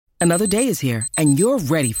Another day is here, and you're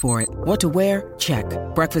ready for it. What to wear? Check.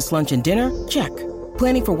 Breakfast, lunch, and dinner? Check.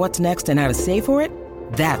 Planning for what's next and how to save for it?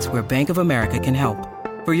 That's where Bank of America can help.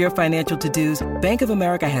 For your financial to-dos, Bank of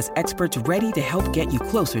America has experts ready to help get you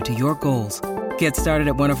closer to your goals. Get started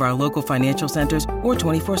at one of our local financial centers or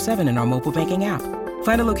 24/7 in our mobile banking app.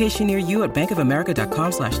 Find a location near you at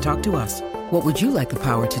bankofamerica.com/talktous. What would you like the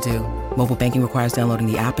power to do? Mobile banking requires downloading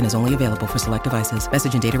the app and is only available for select devices.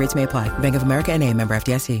 Message and data rates may apply. Bank of America N.A., member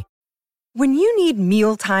FDIC. When you need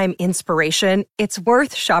mealtime inspiration, it's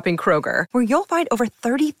worth shopping Kroger, where you'll find over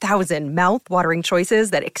 30,000 mouth-watering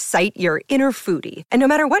choices that excite your inner foodie. And no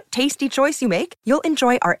matter what tasty choice you make, you'll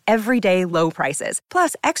enjoy our everyday low prices,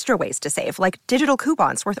 plus extra ways to save, like digital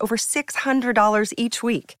coupons worth over $600 each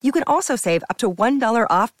week. You can also save up to $1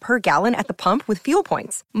 off per gallon at the pump with fuel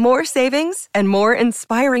points. More savings and more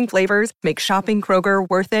inspiring flavors make shopping Kroger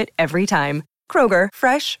worth it every time. Kroger,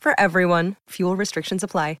 fresh for everyone. Fuel restrictions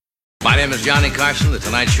apply. My name is Johnny Carson, the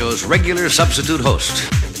Tonight Show's regular substitute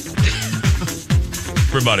host.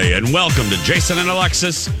 Everybody, and welcome to Jason and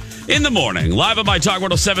Alexis in the morning, live at MyTalk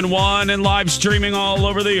 1071 and live streaming all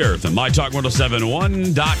over the earth at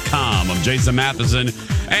MyTalk1071.com. I'm Jason Matheson,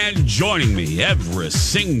 and joining me every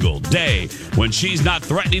single day when she's not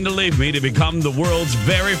threatening to leave me to become the world's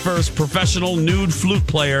very first professional nude flute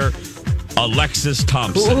player, Alexis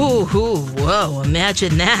Thompson. Ooh, whoa,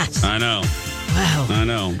 imagine that. I know. Wow. I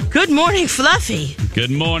know. Good morning, Fluffy. Good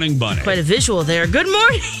morning, Bunny. Quite a visual there. Good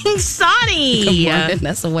morning, Sonny. Good morning.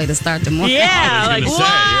 That's a way to start the morning. Yeah, like,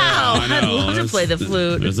 wow. I know. I'd love to play the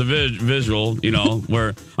flute. There's a visual,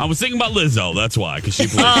 where I was thinking about Lizzo. That's why, because she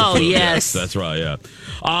plays the flute. Yes. That's right, yeah.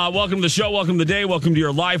 Welcome to the show. Welcome to the day. Welcome to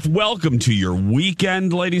your life. Welcome to your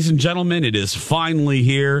weekend, ladies and gentlemen. It is finally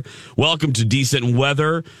here. Welcome to decent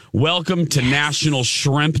weather. Welcome to National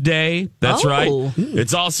Shrimp Day. That's right.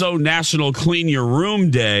 It's also National Clean Your Room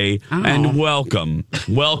Day. And welcome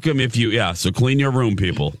if you, so clean your room,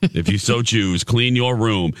 people. If you so choose, clean your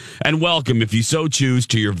room. And welcome, if you so choose,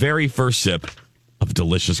 to your very first sip of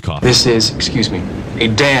delicious coffee. This is, excuse me, a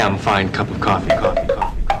damn fine cup of coffee.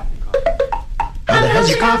 How the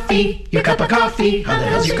hell's your coffee? Your cup of coffee? How the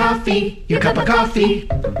hell's your coffee? Your cup of coffee?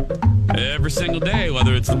 Every single day,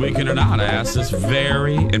 whether it's the weekend or not, I ask this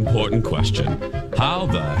very important question. How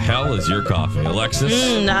the hell is your coffee, Alexis?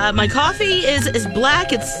 My coffee is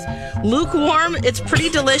black. It's lukewarm. It's pretty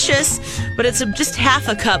delicious, but it's just half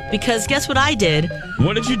a cup because guess what I did?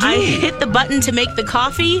 What did you do? I hit the button to make the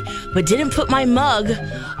coffee, but didn't put my mug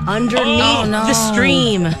underneath the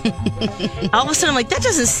stream. All of a sudden, I'm like, that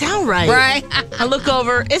doesn't sound right. Right? I look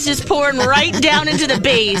over. It's just pouring right down into the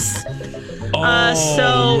base. But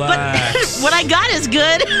what I got is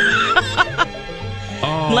good.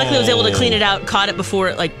 Luckily, I was able to clean it out, caught it before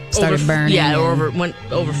it started burning. Yeah,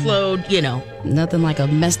 overflowed. Nothing like a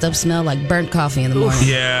messed up smell like burnt coffee in the morning.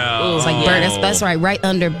 Yeah, it's like burnt. That's right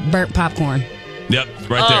under burnt popcorn. Yep,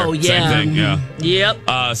 right there. Oh, yeah. Same thing. Yeah.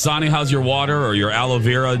 Yep. Sonny, how's your water or your aloe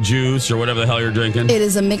vera juice or whatever the hell you're drinking? It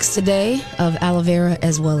is a mix today of aloe vera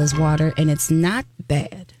as well as water, and it's not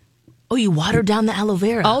bad. Oh, you watered down the aloe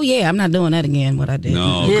vera. Oh, yeah. I'm not doing that again, what I did.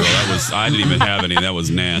 No, girl, I didn't even have any. That was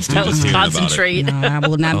nasty. That was concentrate. No, I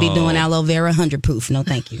will not be doing aloe vera 100 proof. No,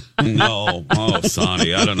 thank you. No. Oh,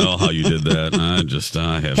 Sonny, I don't know how you did that. I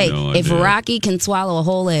have no idea. If Rocky can swallow a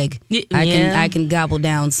whole egg, I can gobble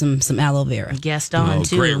down some aloe vera. Gaston,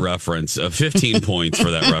 too. Great reference. 15 points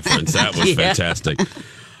for that reference. That was fantastic.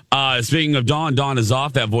 Speaking of Dawn is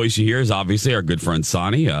off. That voice you hear is obviously our good friend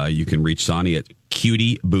Sonny. You can reach Sonny at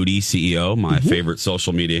Cutie Booty CEO, my favorite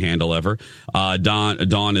social media handle ever.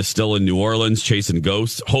 Dawn is still in New Orleans chasing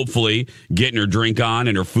ghosts, hopefully getting her drink on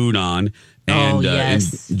and her food on and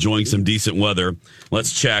enjoying some decent weather.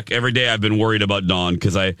 Let's check. Every day I've been worried about Dawn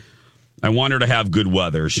because I want her to have good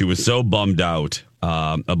weather. She was so bummed out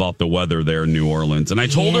about the weather there in New Orleans. And I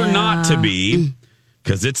told her not to be.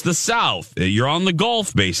 Because it's the South. You're on the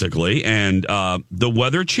Gulf, basically, and the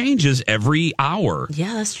weather changes every hour.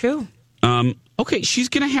 Yeah, that's true. Okay, she's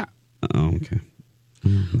going to have... Oh, okay.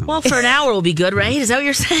 Well, for an hour will be good, right? Is that what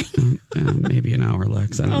you're saying? Maybe an hour,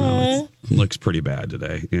 Lex. I don't know. It looks pretty bad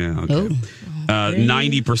today. Yeah, okay.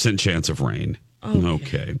 90% chance of rain.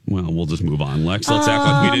 Okay. Well, we'll just move on, Lex. Let's act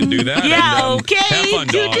like we didn't do that. Yeah, okay. Have fun,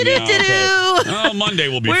 Dawn. Okay. Monday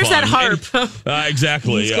will be Where's fun. Where's that harp?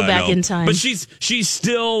 Exactly. Let's go back in time. But she's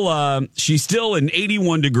still in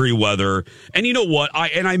 81 degree weather. And you know what?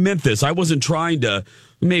 I meant this. I wasn't trying to,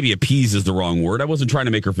 maybe appease is the wrong word. I wasn't trying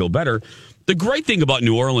to make her feel better. The great thing about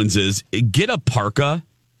New Orleans is get a parka,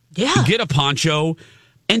 get a poncho,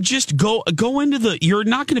 and just go into you're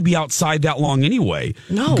not going to be outside that long anyway.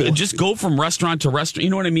 No. Just go from restaurant to restaurant. You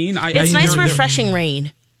know what I mean? It's nice, refreshing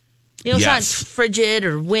rain. It's not frigid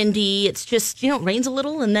or windy. It's just, it rains a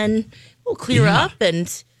little and then it'll clear up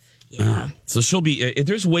and... Yeah. So she'll be.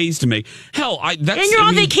 There's ways to make. Hell, and you're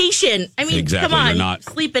on vacation. Exactly, come on, you're not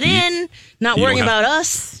sleeping in, not worrying about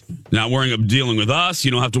us. Not worrying about dealing with us.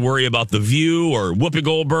 You don't have to worry about The View or Whoopi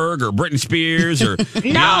Goldberg or Britney Spears or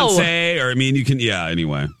Beyonce. Or you can. Yeah.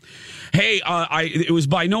 Anyway. Hey, it was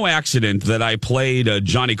by no accident that I played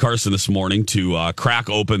Johnny Carson this morning to crack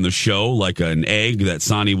open the show like an egg that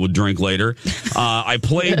Sonny would drink later. I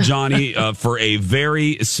played Johnny for a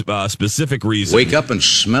very specific reason. Wake up and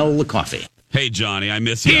smell the coffee. Hey, Johnny, I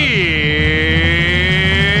miss you. Here's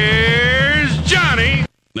Johnny.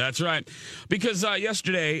 That's right. Because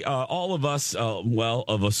yesterday, all of us,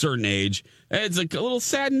 of a certain age, it's a little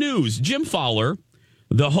sad news. Jim Fowler,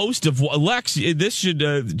 the host of Lex, this should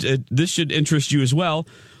interest you as well.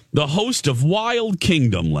 The host of Wild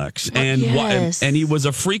Kingdom, Lex, and he was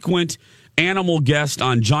a frequent animal guest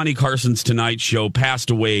on Johnny Carson's Tonight Show. Passed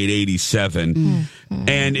away at 87. Mm-hmm.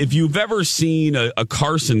 And if you've ever seen a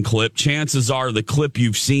Carson clip, chances are the clip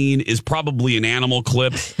you've seen is probably an animal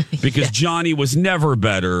clip because Johnny was never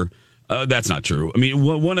better. That's not true. I mean,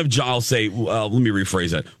 let me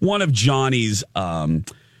rephrase that. One of Johnny's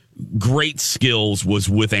great skills was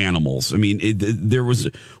with animals. I mean, there was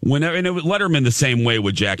Letterman the same way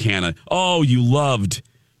with Jack Hanna. Oh, you loved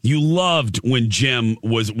when Jim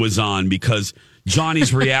was on because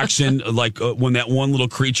Johnny's reaction, like when that one little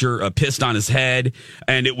creature pissed on his head,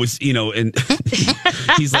 and it was and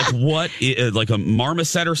he's like, "What? Like a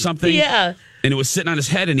marmoset or something?" Yeah. And it was sitting on his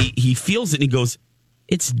head, and he feels it, and he goes,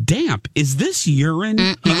 "It's damp. Is this urine?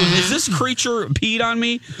 Is this creature peed on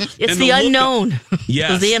me?" It's the unknown.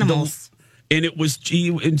 Yes, the animals. And it was,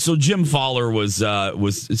 and so Jim Fowler was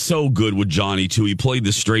so good with Johnny too. He played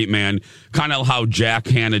the straight man, kind of how Jack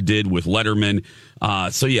Hanna did with Letterman.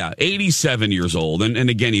 87 years old, and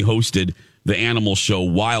again he hosted the animal show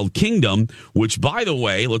Wild Kingdom, which, by the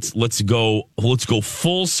way, let's go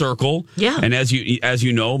full circle. Yeah. And as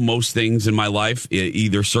you know, most things in my life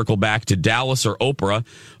either circle back to Dallas or Oprah.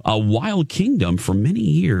 Wild Kingdom for many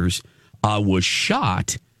years was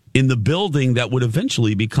shot in the building that would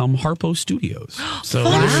eventually become Harpo Studios. So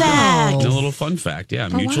fun fact. A little fun fact. Yeah.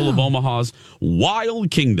 Mutual of Omaha's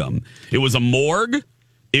Wild Kingdom. It was a morgue.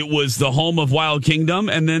 It was the home of Wild Kingdom,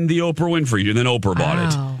 and then the Oprah Winfrey, and then Oprah bought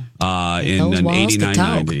it. In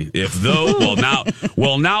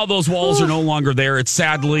 89-90. Now those walls are no longer there. It's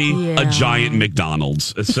sadly a giant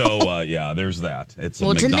McDonald's. So there's that. It's a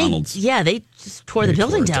McDonald's. They just tore the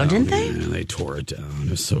building down, didn't they? Yeah, they tore it down.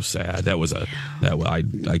 It was so sad. I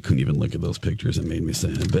couldn't even look at those pictures. It made me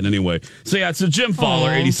sad. But anyway, so Jim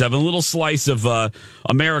Fowler, 87, a little slice of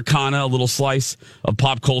Americana, a little slice of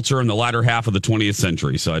pop culture in the latter half of the 20th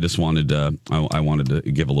century. So I just wanted I wanted to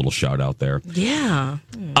give a little shout out there. Yeah.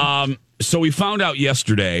 So we found out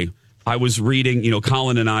yesterday. I was reading,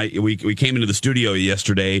 Colin and I, we came into the studio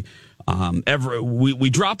yesterday. We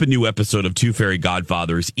drop a new episode of Two Fairy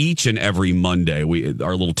Godfathers each and every Monday.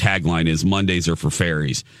 Our little tagline is Mondays are for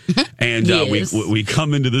fairies. And we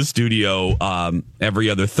come into the studio every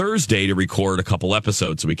other Thursday to record a couple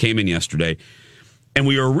episodes. So we came in yesterday and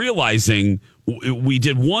we were realizing we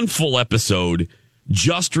did one full episode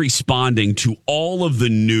just responding to all of the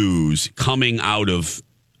news coming out of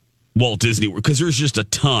Walt Disney, because there's just a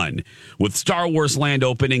ton with Star Wars Land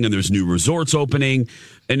opening and there's new resorts opening,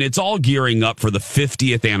 and it's all gearing up for the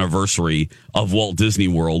 50th anniversary of Walt Disney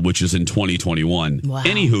World, which is in 2021. Wow.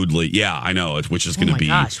 Anyhoodly, yeah, I know, which is going to be.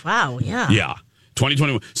 Oh my gosh! Wow, yeah. Yeah,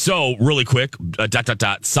 2021. So really quick,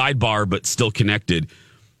 sidebar, but still connected.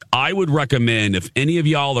 I would recommend if any of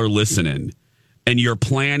y'all are listening and you're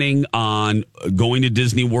planning on going to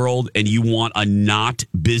Disney World and you want a not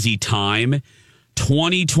busy time,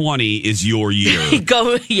 2020 is your year.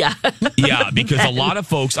 Yeah, because a lot of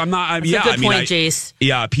folks, That's a good point, Jace.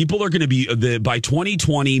 Yeah, people are going to be by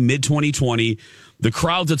 2020, mid 2020, the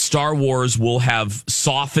crowds at Star Wars will have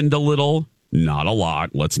softened a little, not a lot.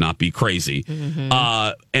 Let's not be crazy. Mm-hmm.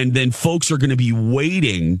 And then folks are going to be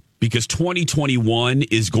waiting because 2021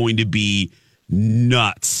 is going to be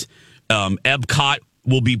nuts. Epcot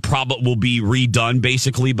will be redone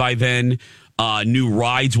basically by then. New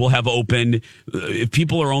rides will have opened. If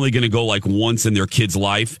people are only going to go like once in their kid's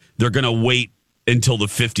life, they're going to wait until the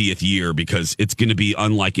 50th year because it's going to be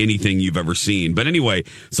unlike anything you've ever seen. But anyway,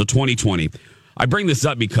 so 2020. I bring this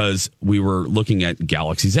up because we were looking at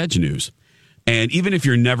Galaxy's Edge news. And even if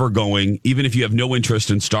you're never going, even if you have no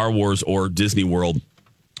interest in Star Wars or Disney World,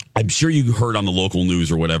 I'm sure you heard on the local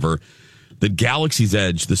news or whatever that Galaxy's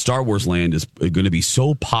Edge, the Star Wars land, is going to be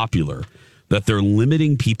so popular that they're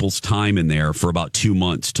limiting people's time in there for about 2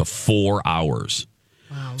 months to 4 hours.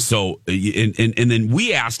 Wow. So, and then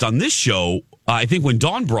we asked on this show, I think when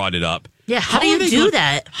Dawn brought it up. Yeah, how do you do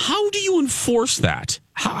that? How do you enforce that?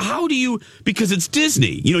 How do you, because it's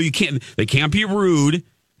Disney. They can't be rude.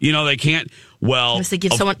 They can't, unless they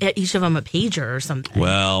give each of them a pager or something.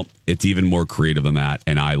 Well, it's even more creative than that,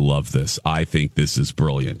 and I love this. I think this is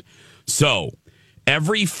brilliant. So,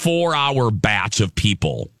 every 4-hour batch of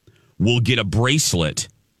people will get a bracelet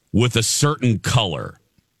with a certain color.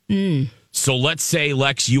 So let's say,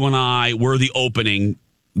 Lex, you and I, we're the opening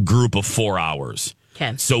group of 4 hours.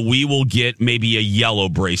 Okay. So we will get maybe a yellow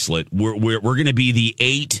bracelet. We're going to be the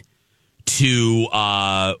 8 to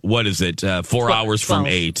 4 hours from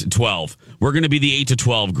 8 to 12. We're going to be the 8 to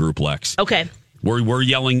 12 group, Lex. Okay. We're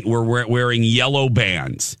wearing yellow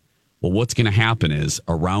bands. Well, what's going to happen is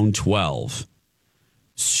around 12,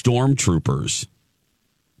 stormtroopers,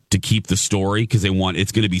 to keep the story, because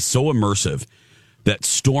it's going to be so immersive that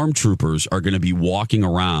stormtroopers are going to be walking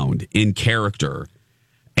around in character.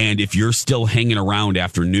 And if you're still hanging around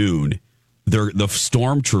after noon, the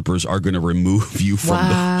stormtroopers are going to remove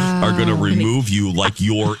you like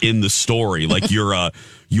you're in the story, like you're a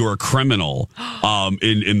criminal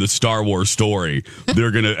in the Star Wars story.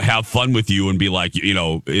 They're going to have fun with you and be like, in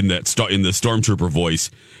the stormtrooper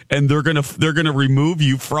voice, and they're going to remove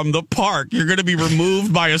you from the park. You're going to be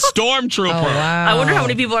removed by a stormtrooper. Oh, wow. I wonder how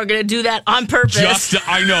many people are going to do that on purpose. Just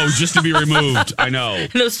to be removed. I know.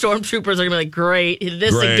 And those stormtroopers are going to be like, great,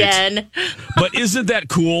 again. But isn't that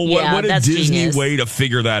cool? Yeah, what a that's Disney genius. way to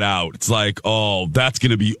figure that out. It's like, oh, that's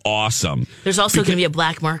going to be awesome. There's also going to be a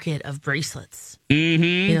black market of bracelets.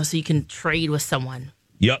 Mm-hmm. So you can trade with someone.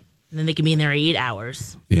 Yep. And then they can be in there 8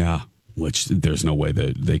 hours. Yeah. Which there's no way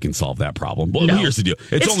that they can solve that problem. Well, here's the deal.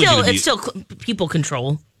 It's still people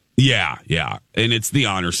control. Yeah. And it's the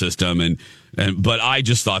honor system. But I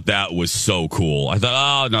just thought that was so cool. I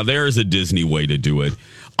thought, now there's a Disney way to do it.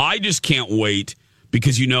 I just can't wait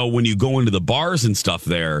because, when you go into the bars and stuff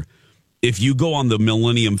there, if you go on the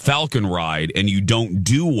Millennium Falcon ride and you don't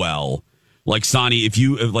do well, like Sonny,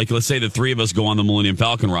 let's say the three of us go on the Millennium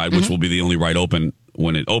Falcon ride, which will be the only ride open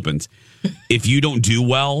when it opens. If you don't do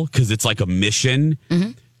well, because it's like a mission,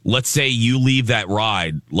 let's say you leave that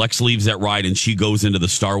ride, Lex leaves that ride and she goes into the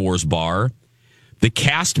Star Wars bar. The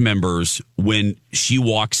cast members, when she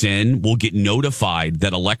walks in, will get notified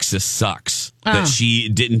that Alexis sucks, that she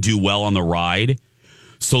didn't do well on the ride.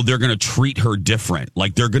 So they're going to treat her different.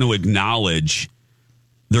 Like they're going to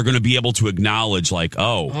be able to acknowledge like,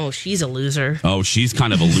 oh, she's a loser. Oh, she's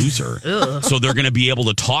kind of a loser. So they're going to be able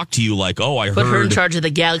to talk to you like, I heard. Put her in charge of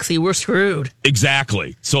the galaxy. We're screwed.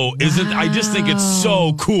 Exactly. So I just think it's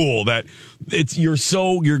so cool that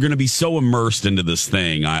you're going to be so immersed into this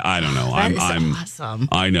thing. I don't know. I'm awesome.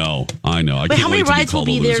 I know. I can't how many wait rides to be called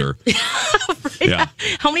will be there? Yeah.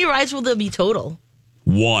 How many rides will there be total?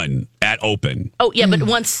 1 at open. Oh, yeah, but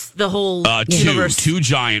once the whole universe. Two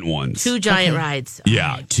giant ones. 2 giant rides.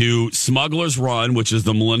 Yeah, right. 2 Smuggler's Run, which is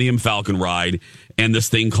the Millennium Falcon ride, and this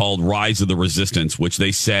thing called Rise of the Resistance, which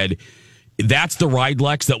they said that's the ride,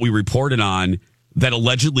 Lex, that we reported on that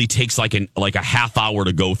allegedly takes like a half hour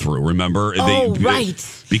to go through. Remember?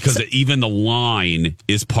 Right. Because even the line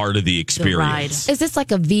is part of the experience. Is this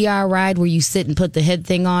like a VR ride where you sit and put the head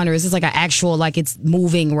thing on, or is this like an actual, like it's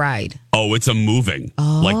moving ride? Oh, it's a moving.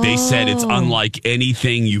 Like they said, it's unlike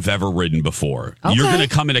anything you've ever ridden before. Okay. You're going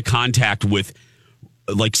to come into contact with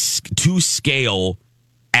like 2 scale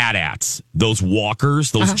AT-ATs, those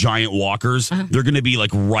walkers, those giant walkers, they're going to be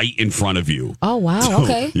like right in front of you. Oh, wow. So,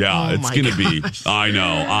 okay. Yeah, it's going to be, I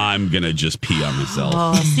know, I'm going to just pee on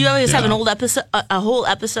myself. So you always have a whole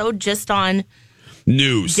episode just on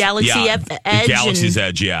news. Galaxy Edge. Galaxy's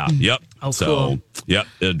Edge, yeah. Yep. Oh, so, cool. Yep,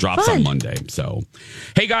 it drops on Monday. So,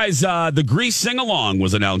 hey guys, the Grease Sing-Along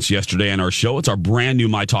was announced yesterday on our show. It's our brand new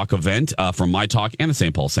My Talk event from My Talk and the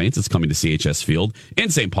St. Paul Saints. It's coming to CHS Field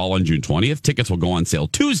in St. Paul on June 20th. Tickets will go on sale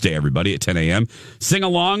Tuesday, everybody, at 10 a.m.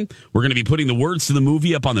 Sing-Along. We're going to be putting the words to the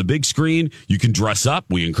movie up on the big screen. You can dress up.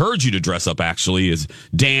 We encourage you to dress up, actually, as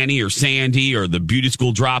Danny or Sandy or the Beauty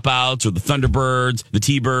School Dropouts or the Thunderbirds, the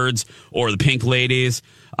T-Birds, or the Pink Ladies.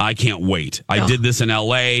 I can't wait. I did this in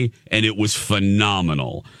L.A., and it was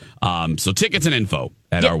phenomenal. So tickets and info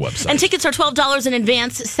at our website. And tickets are $12 in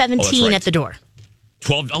advance, $17 at the door.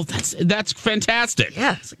 12. Oh, that's fantastic.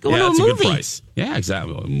 Yeah, it's like going to a that's movie. A good price. Yeah,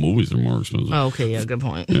 exactly. Well, movies are more expensive. Oh, okay, yeah, good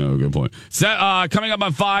point. Yeah, good point. So, coming up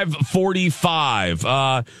on 5:45.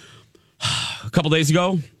 A couple days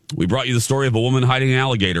ago, we brought you the story of a woman hiding an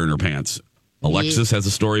alligator in her pants. Alexis has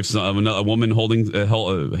a story of a woman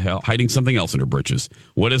hiding something else in her britches.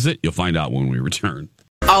 What is it? You'll find out when we return.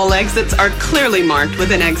 All exits are clearly marked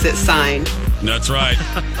with an exit sign. That's right.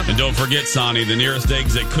 And don't forget, Sonny, the nearest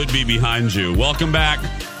exit could be behind you. Welcome back.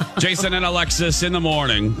 Jason and Alexis in the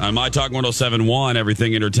morning on My Talk 107.1,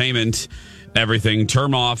 Everything Entertainment. Everything.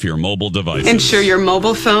 Turn off your mobile devices. Ensure your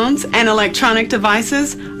mobile phones and electronic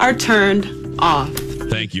devices are turned off.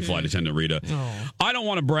 Thank you, Flight Attendant Rita. I don't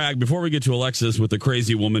want to brag before we get to Alexis with the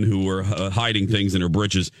crazy woman who were hiding things in her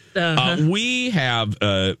britches. We have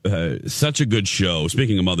such a good show.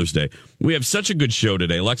 Speaking of Mother's Day, we have such a good show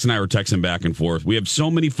today. Lex and I were texting back and forth. We have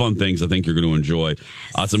so many fun things I think you're going to enjoy.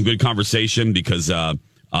 Some good conversation because a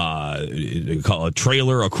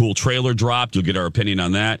cool trailer dropped. You'll get our opinion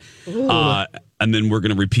on that. And then we're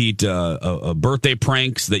going to repeat birthday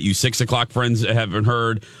pranks that you 6 o'clock friends haven't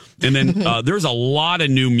heard. And then there's a lot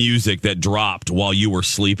of new music that dropped while you were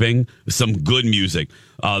sleeping. Some good music.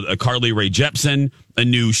 Carly Rae Jepsen, a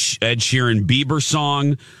new Ed Sheeran Bieber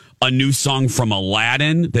song, a new song from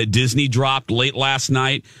Aladdin that Disney dropped late last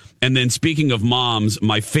night. And then speaking of moms,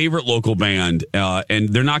 my favorite local band, and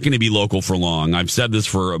they're not going to be local for long. I've said this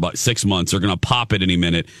for about 6 months. They're going to pop it any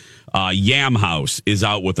minute. Yam House is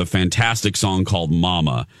out with a fantastic song called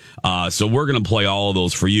Mama. So we're going to play all of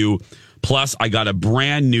those for you. Plus, I got a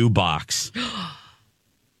brand new box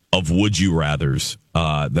of Would You Rathers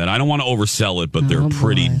that I don't want to oversell it, but they're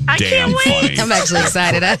pretty damn funny. I'm actually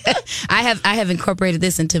excited. I have incorporated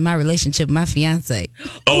this into my relationship with my fiance.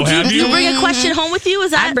 Oh, have you? You bring a question home with you?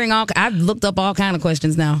 Is that? I've looked up all kind of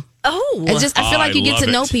questions now. Oh, it's just I feel like you get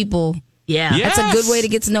to know people. Yeah. That's a good way to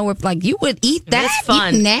get to know her. Like, you would eat that. That's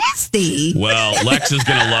fun. You nasty. Well, Lex is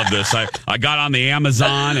going to love this. I got on the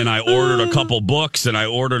Amazon and I ordered a couple books and I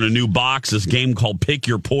ordered a new box, this game called Pick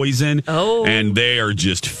Your Poison. Oh. And they are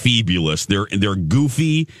just fabulous. They're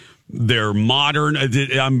goofy. They're modern.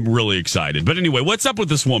 I'm really excited. But anyway, what's up with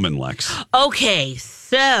this woman, Lex? Okay,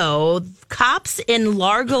 so cops in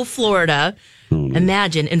Largo, Florida.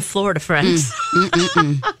 Imagine in Florida, friends.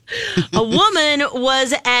 A woman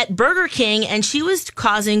was at Burger King and she was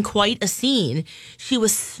causing quite a scene. She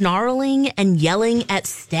was snarling and yelling at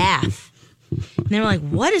staff. And they were like,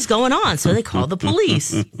 what is going on? So they called the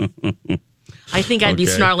police. I think I'd be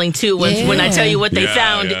snarling too when I tell you what they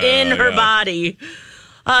found in her body.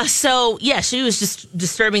 She was just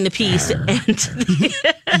disturbing the peace, and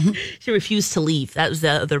she refused to leave. That was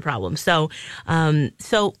the other problem. So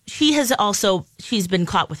she's been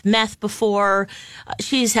caught with meth before.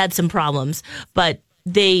 She's had some problems, but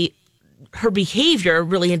her behavior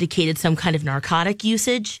really indicated some kind of narcotic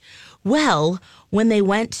usage. Well, when they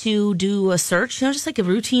went to do a search, just like a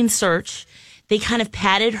routine search, they kind of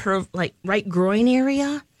patted her like right groin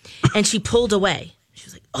area, and she pulled away. She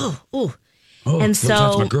was like, "Oh." And so, don't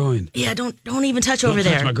touch my groin. Yeah, don't even touch over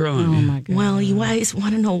there. Touch my groin. Oh my God. Well, you guys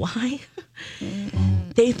want to know why?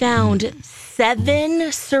 They found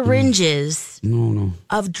 7 syringes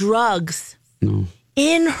of drugs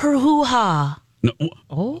in her hoo-ha. No.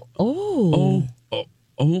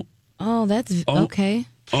 Oh, that's okay.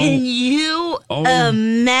 Can you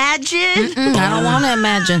imagine? I don't want to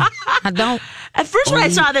imagine. I don't. At first, when I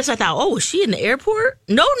saw this, I thought, "Oh, is she in the airport?"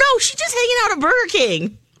 No, she's just hanging out at Burger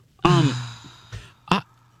King.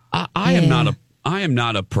 I am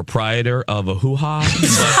not a proprietor of a hoo-ha,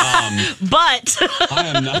 but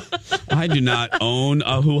I do not own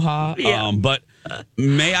a hoo-ha. Yeah. But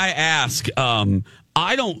may I ask?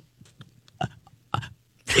 I don't.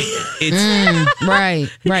 It's right.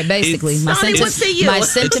 Basically, my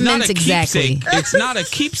sentiments exactly. It's not a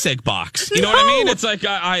keepsake box. You know what I mean? It's like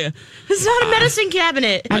It's not a medicine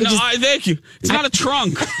cabinet. Thank you. It's not a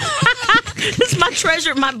trunk. It's my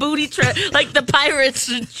treasure, my booty like the pirate's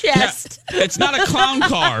chest. Yeah, it's not a clown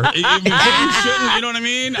car. You shouldn't. You know what I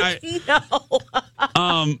mean?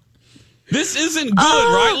 No. This isn't good,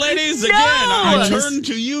 right, ladies? No. Again, I turn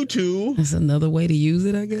to you two. That's another way to use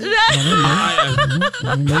it, I guess. I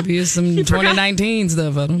don't know. Maybe it's some 2019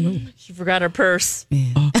 stuff. I don't know. She forgot her purse.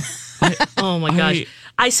 Yeah. Oh, my gosh.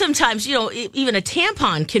 I sometimes, even a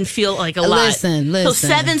tampon can feel like a lot. Listen. So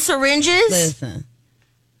 7 syringes? Listen.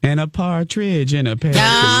 And a partridge in a pear.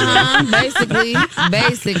 Basically.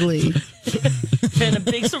 And a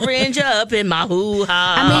big syringe up in my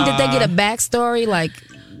hoo-ha. I mean, did they get a backstory? Like,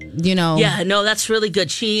 Yeah, no, that's really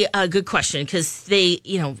good. Good question, because they,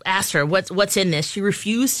 asked her what's in this. She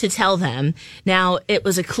refused to tell them. Now, it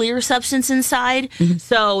was a clear substance inside,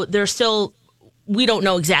 so there's still, we don't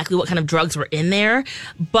know exactly what kind of drugs were in there,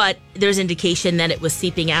 but there's indication that it was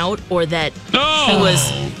seeping out, or that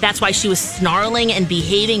that's why she was snarling and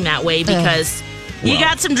behaving that way, because you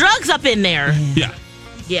got some drugs up in there. Yeah.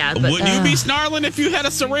 Yeah, but, wouldn't you be snarling if you had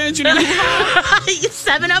a syringe in your mouth?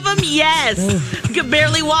 7 of them? Yes. You could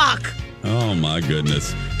barely walk. Oh, my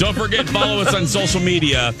goodness. Don't forget, follow us on social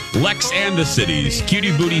media. Lex and the Cities,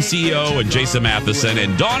 Cutie Booty CEO and Jason Matheson,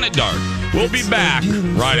 and Dawn at Dark. We'll be back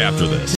right after this.